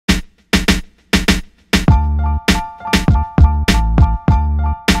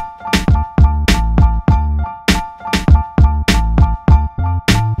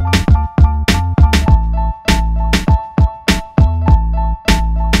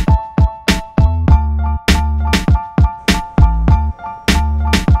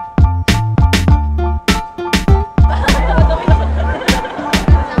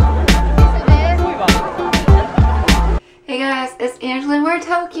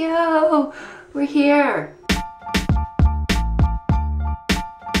you! We're here!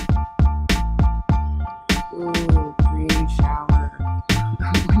 Ooh, green shower.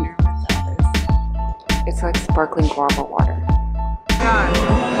 I wonder what that is. It's like sparkling guava water. Oh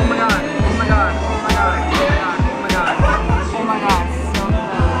my god, oh my god, oh my god, oh my god, oh my god, oh my god, so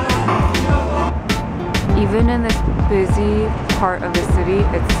close. Even in this busy part of the city,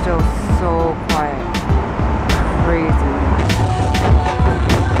 it's still so quiet. Crazy.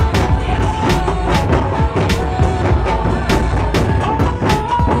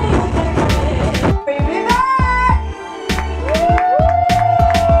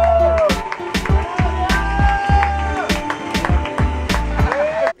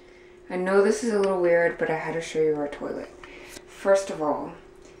 I know this is a little weird, but I had to show you our toilet. First of all,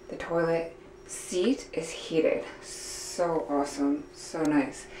 the toilet seat is heated. So awesome, so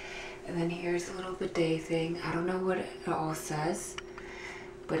nice. And then here's a little bidet thing. I don't know what it all says,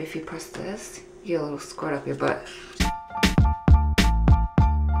 but if you press this, you get a little squirt up your butt.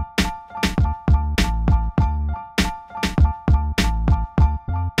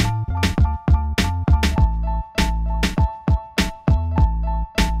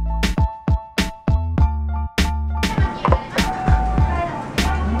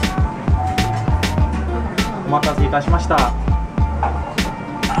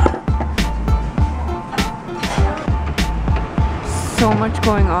 So much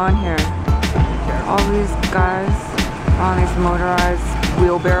going on here. All these guys on these motorized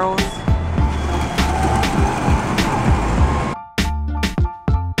wheelbarrows.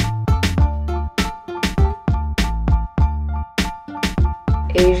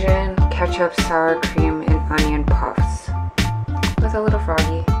 Asian ketchup, sour cream, and onion puffs with a little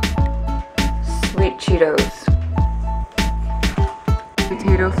froggy. Sweet Cheetos.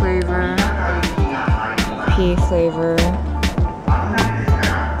 Potato flavor, pea flavor,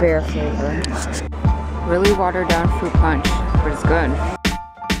 bear flavor. Really watered down fruit punch, but it's good.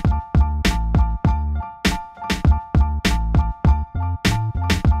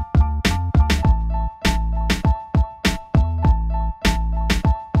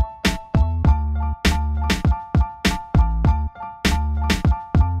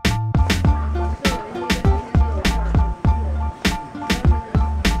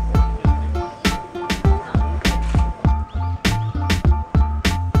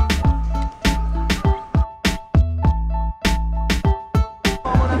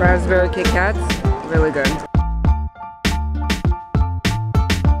 Raspberry Kit Kats, really good.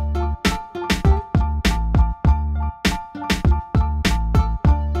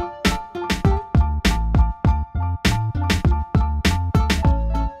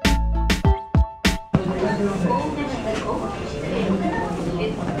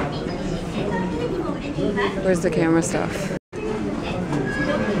 Where's the camera stuff?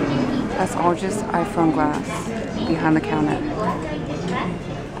 That's all just iPhone glass behind the counter.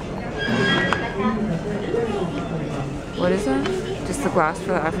 What is that? Just the glass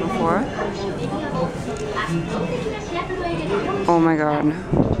for the iPhone 4? Oh my god.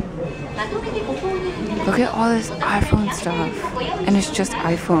 Look at all this iPhone stuff. And it's just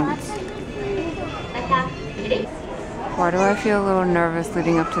iPhones. Why do I feel a little nervous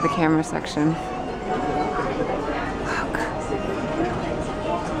leading up to the camera section?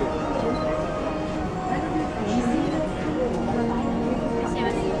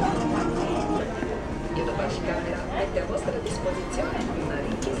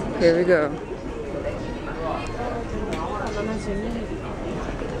 Here we go.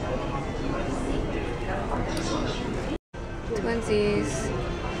 Twinsies.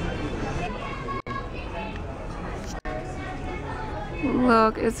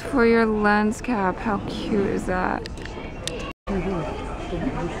 Look, it's for your lens cap. How cute is that?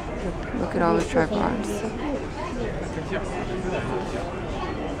 Look at all the tripods.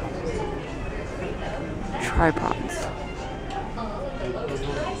 Tripods.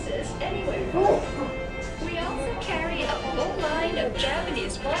 We also carry a full line of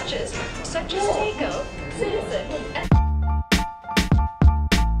Japanese watches, such as Seiko, Citizen, and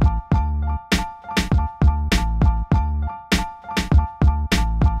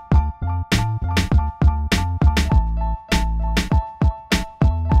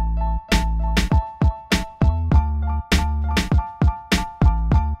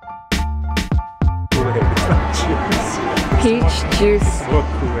Peach juice,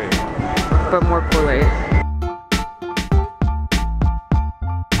 but more Kool-Aid.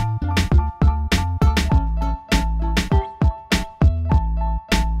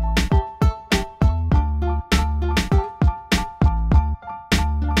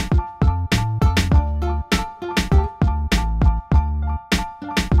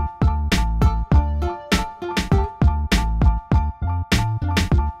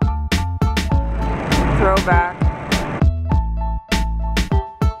 throwback.